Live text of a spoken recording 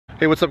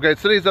Hey, what's up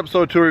guys? Today's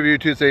episode 2 Review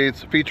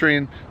Tuesdays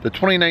featuring the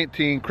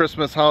 2019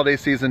 Christmas holiday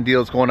season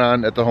deals going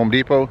on at the Home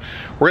Depot.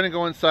 We're going to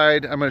go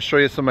inside. I'm going to show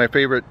you some of my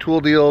favorite tool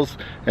deals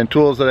and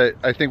tools that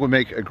I think would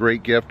make a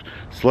great gift.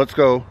 So let's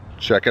go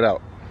check it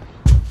out.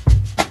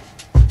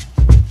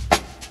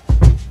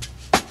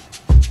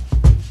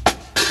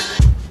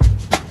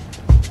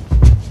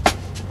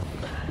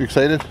 You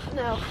excited?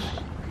 No.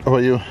 How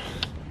about you?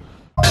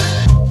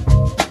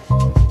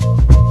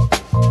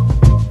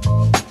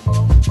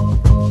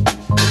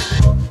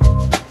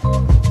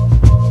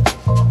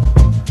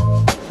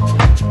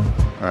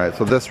 Alright,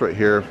 so this right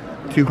here,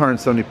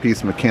 270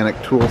 piece mechanic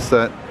tool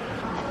set.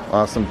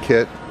 Awesome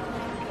kit.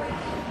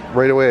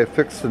 Right away I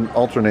fixed an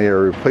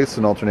alternator, replaced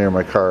an alternator in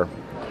my car.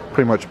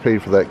 Pretty much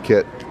paid for that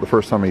kit the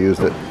first time I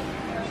used it,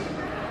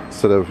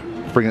 instead of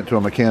bringing it to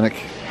a mechanic.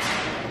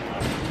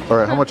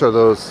 Alright, how much are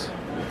those?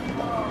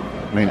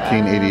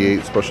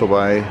 1988 special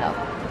buy.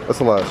 That's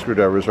a lot of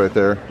screwdrivers right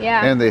there.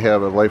 Yeah. And they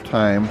have a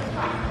lifetime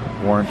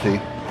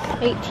warranty.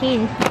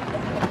 18.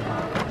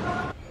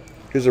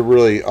 Here's a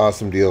really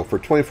awesome deal for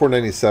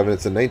 $24.97.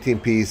 It's a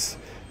 19-piece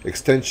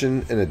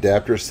extension and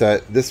adapter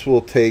set. This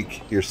will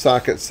take your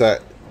socket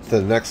set to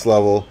the next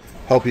level,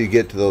 help you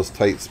get to those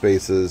tight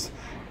spaces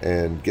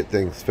and get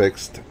things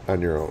fixed on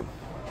your own.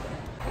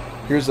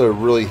 Here's a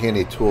really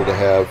handy tool to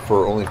have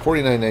for only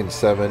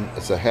 $49.97.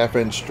 It's a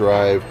 1/2-inch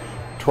drive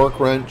torque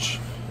wrench.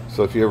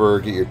 So if you ever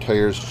get your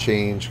tires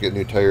changed, get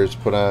new tires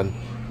put on,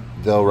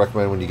 they'll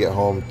recommend when you get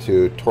home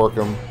to torque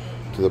them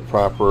to the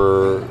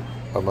proper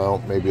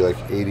amount, maybe like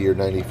 80 or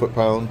 90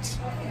 foot-pounds.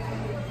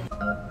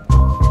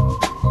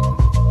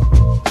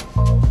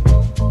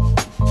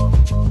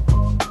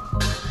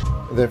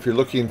 And then if you're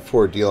looking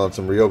for a deal on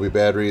some Ryobi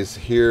batteries,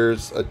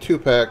 here's a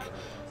 2-pack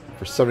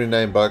for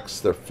 79 bucks.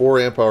 They're 4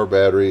 amp hour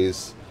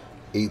batteries,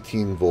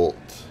 18 volt.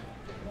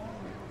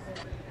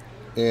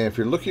 And if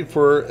you're looking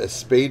for a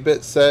spade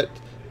bit set,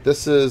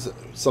 this is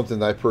something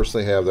that I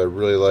personally have that I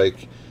really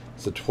like.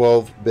 It's a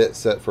 12-bit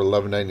set for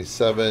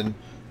 $11.97.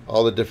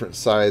 All the different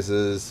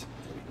sizes.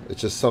 It's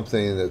just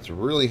something that's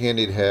really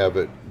handy to have.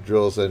 It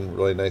drills in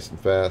really nice and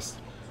fast.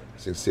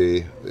 As you can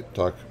see, they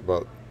talk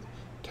about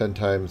 10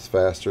 times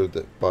faster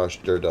than Bosch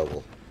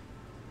Daredevil.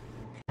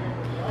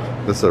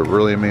 This is a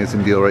really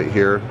amazing deal right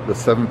here. The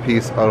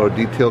 7-piece auto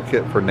detail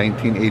kit for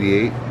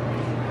 $19.88.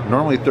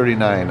 Normally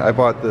 $39. I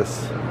bought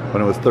this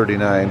when it was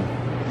 $39.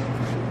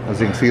 As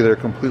you can see, they're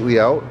completely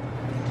out.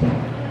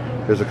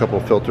 Here's a couple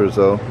of filters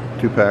though.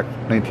 2-pack,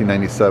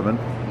 $19.97.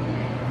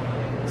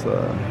 It's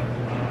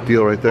a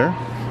deal right there.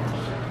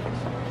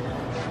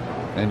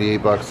 98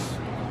 bucks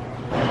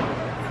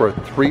for a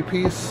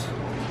 3-piece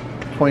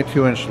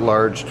 22-inch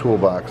large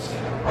toolbox.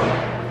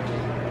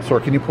 So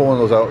can you pull one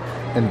of those out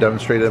and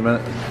demonstrate it a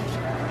minute?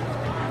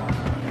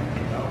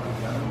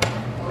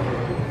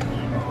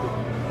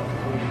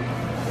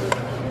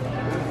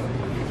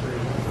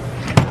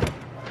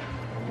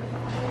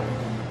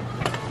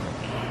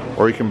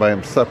 Or you can buy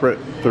them separate,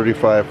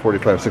 $35, $45,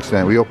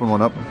 $69. We open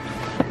one up.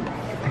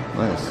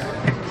 Nice.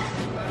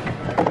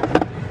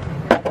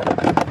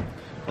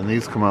 And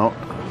these come out,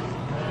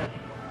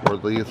 or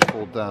these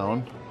fold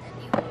down,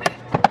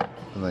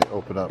 and they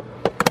open up.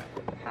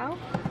 How?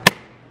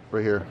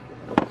 Right here.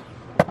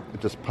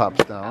 It just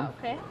pops down.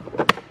 Okay.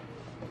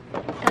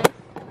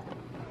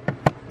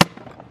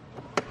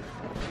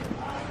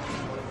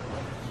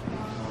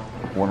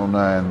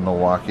 $109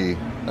 Milwaukee.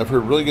 I've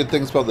heard really good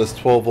things about this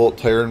 12-volt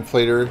tire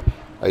inflator.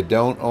 I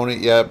don't own it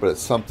yet, but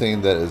it's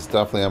something that is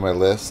definitely on my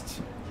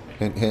list.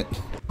 Hint, hint.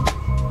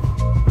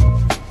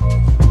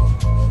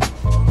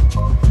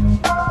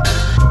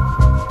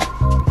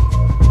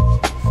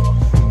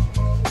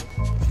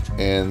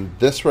 And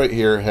this right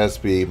here has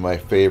to be my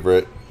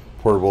favorite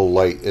portable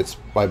light. It's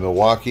by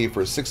Milwaukee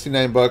for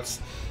 69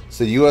 bucks. It's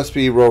a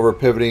USB Rover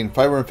pivoting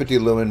 550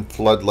 lumen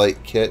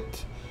floodlight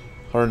kit,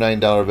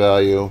 $109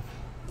 value.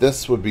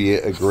 This would be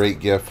a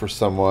great gift for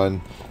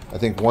someone. I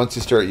think once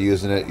you start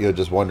using it, you'll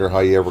just wonder how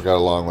you ever got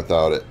along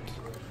without it.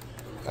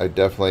 I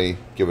definitely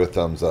give it a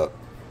thumbs up.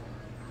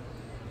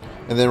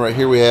 And then right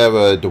here we have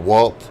a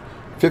DeWalt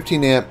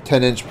 15 amp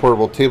 10-inch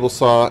portable table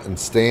saw and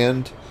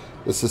stand.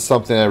 This is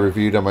something I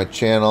reviewed on my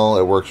channel.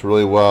 It works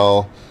really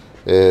well.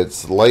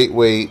 It's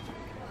lightweight,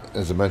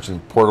 as I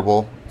mentioned,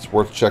 portable. It's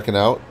worth checking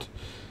out.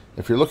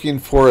 If you're looking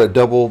for a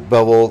double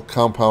bevel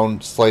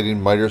compound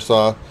sliding miter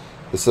saw,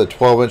 this is a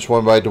 12-inch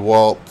one by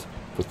DeWalt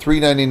for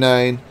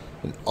 $3.99,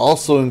 and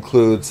also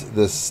includes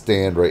this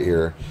stand right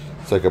here.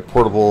 It's like a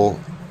portable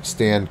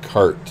stand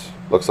cart.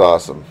 Looks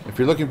awesome. If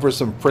you're looking for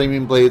some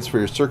framing blades for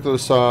your circular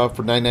saw,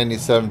 for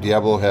 $9.97,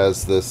 Diablo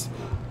has this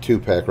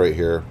 2-pack right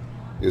here.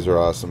 These are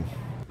awesome.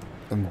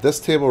 And this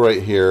table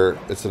right here,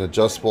 it's an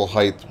adjustable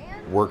height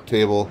work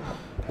table.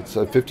 It's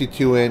a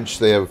 52-inch.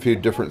 They have a few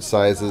different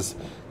sizes.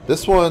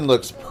 This one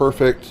looks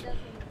perfect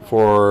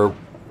for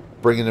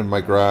bringing it in my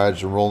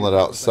garage and rolling it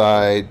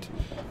outside,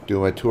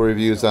 doing my tool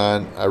reviews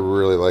on. I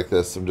really like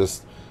this. I'm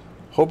just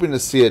hoping to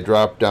see it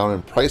drop down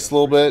in price a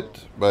little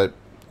bit, but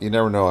you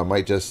never know. I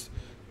might just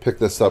pick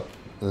this up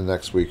in the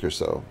next week or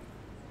so.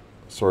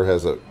 Sort of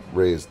has it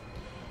raised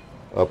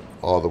up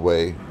all the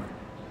way.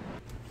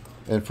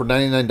 And for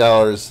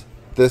 $99,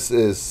 this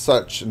is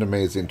such an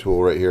amazing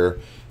tool right here.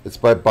 It's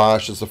by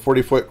Bosch. It's a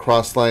 40-foot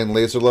cross-line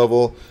laser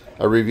level.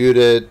 I reviewed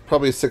it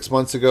probably 6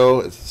 months ago.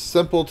 It's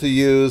simple to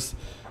use,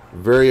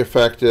 very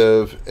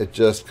effective. It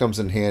just comes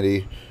in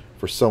handy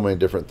for so many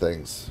different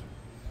things.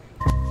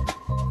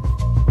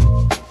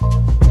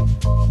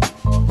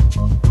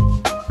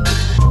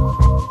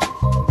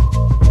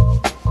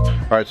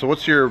 All right, so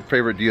what's your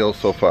favorite deal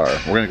so far?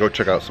 We're gonna go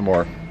check out some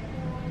more.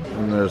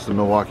 And there's the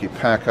Milwaukee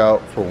Pack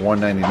Out for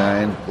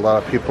 $199. A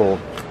lot of people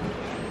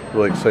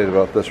really excited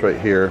about this right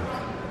here.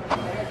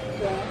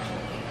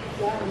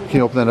 Can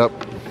you open that up?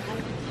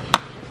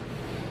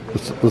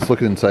 Let's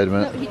look inside a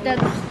minute. No, he does.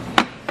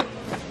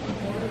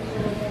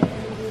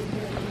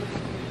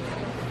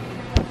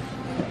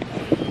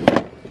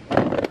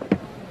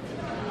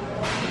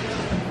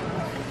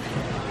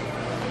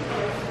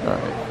 All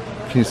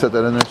right. Can you set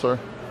that in there, sir?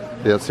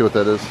 Yeah, let's see what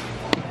that is.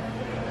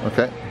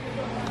 Okay.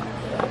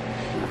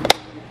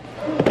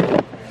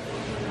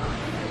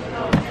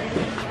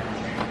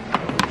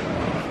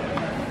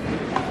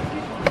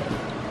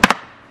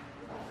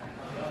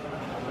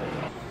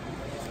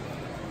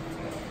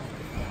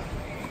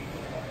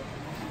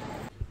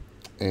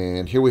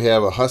 And here we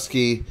have a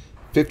Husky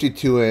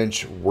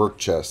 52-inch work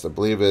chest. I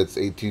believe it's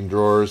 18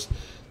 drawers.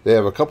 They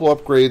have a couple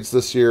upgrades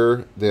this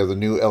year. They have the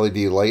new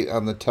LED light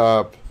on the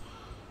top.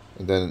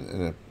 And then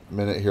in a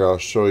minute here I'll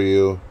show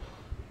you.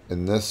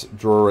 In this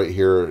drawer right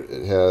here,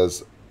 it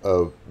has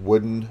a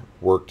wooden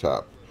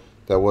worktop.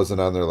 That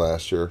wasn't on there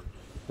last year.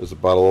 There's a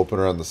bottle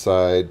opener on the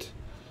side.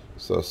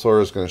 So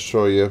Sawyer's going to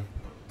show you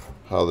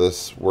how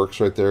this works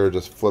right there. It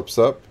just flips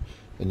up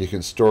and you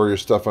can store your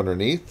stuff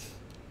underneath.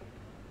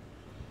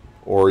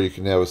 Or you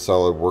can have a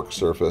solid work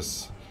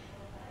surface.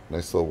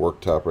 Nice little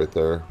worktop right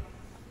there.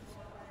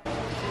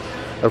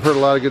 I've heard a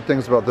lot of good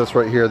things about this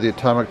right here. The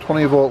Atomic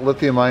 20-volt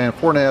lithium-ion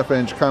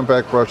 4.5-inch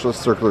compact brushless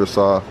circular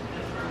saw.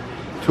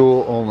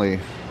 Tool only.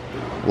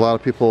 A lot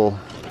of people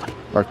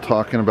are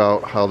talking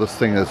about how this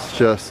thing is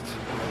just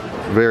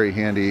very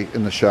handy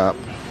in the shop.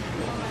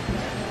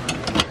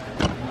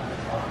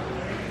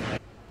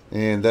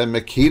 And then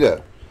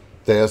Makita.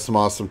 They have some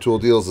awesome tool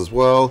deals as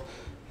well.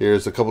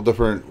 Here's a couple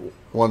different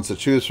ones to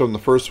choose from. The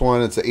first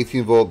one, it's an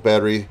 18-volt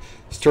battery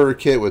starter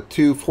kit with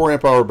two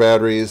 4-amp-hour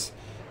batteries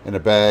in a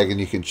bag, and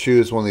you can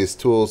choose one of these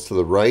tools to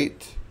the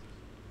right.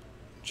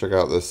 Check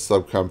out this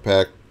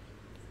subcompact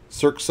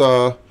circ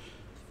saw. You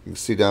can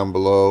see down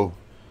below.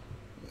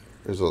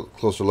 Here's a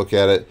closer look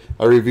at it.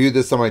 I reviewed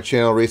this on my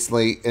channel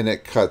recently, and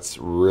it cuts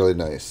really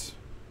nice.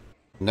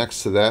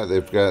 Next to that,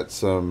 they've got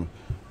some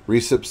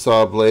recip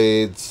saw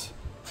blades.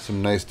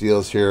 Some nice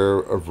deals here,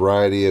 a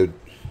variety of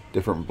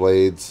different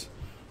blades.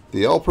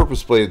 The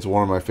all-purpose blade is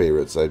one of my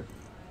favorites. I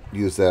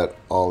use that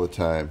all the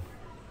time.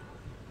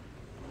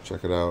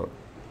 Check it out.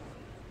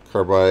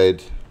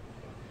 Carbide.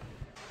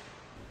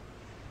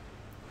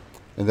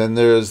 And then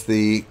there's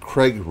the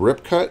Craig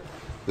Rip Cut.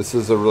 This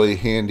is a really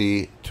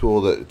handy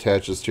tool that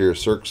attaches to your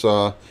circ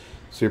saw.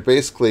 So you're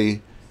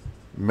basically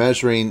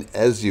measuring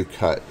as you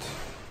cut.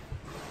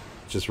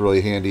 Just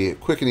really handy,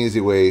 quick and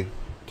easy way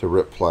to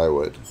rip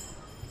plywood.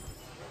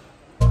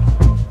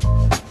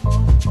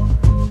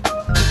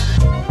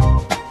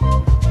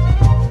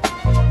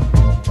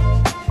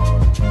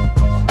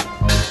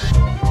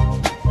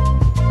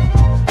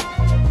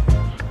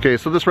 Okay,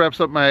 so this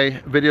wraps up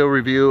my video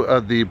review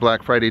of the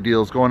Black Friday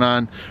deals going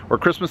on, or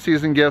Christmas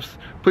season gifts.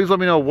 Please let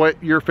me know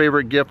what your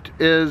favorite gift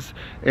is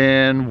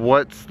and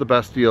what's the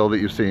best deal that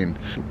you've seen.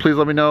 Please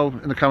let me know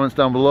in the comments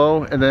down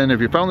below. And then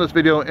if you found this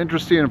video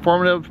interesting and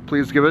informative,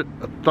 please give it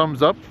a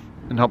thumbs up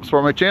and help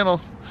support my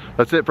channel.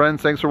 That's it,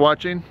 friends. Thanks for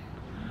watching.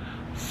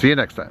 See you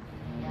next time.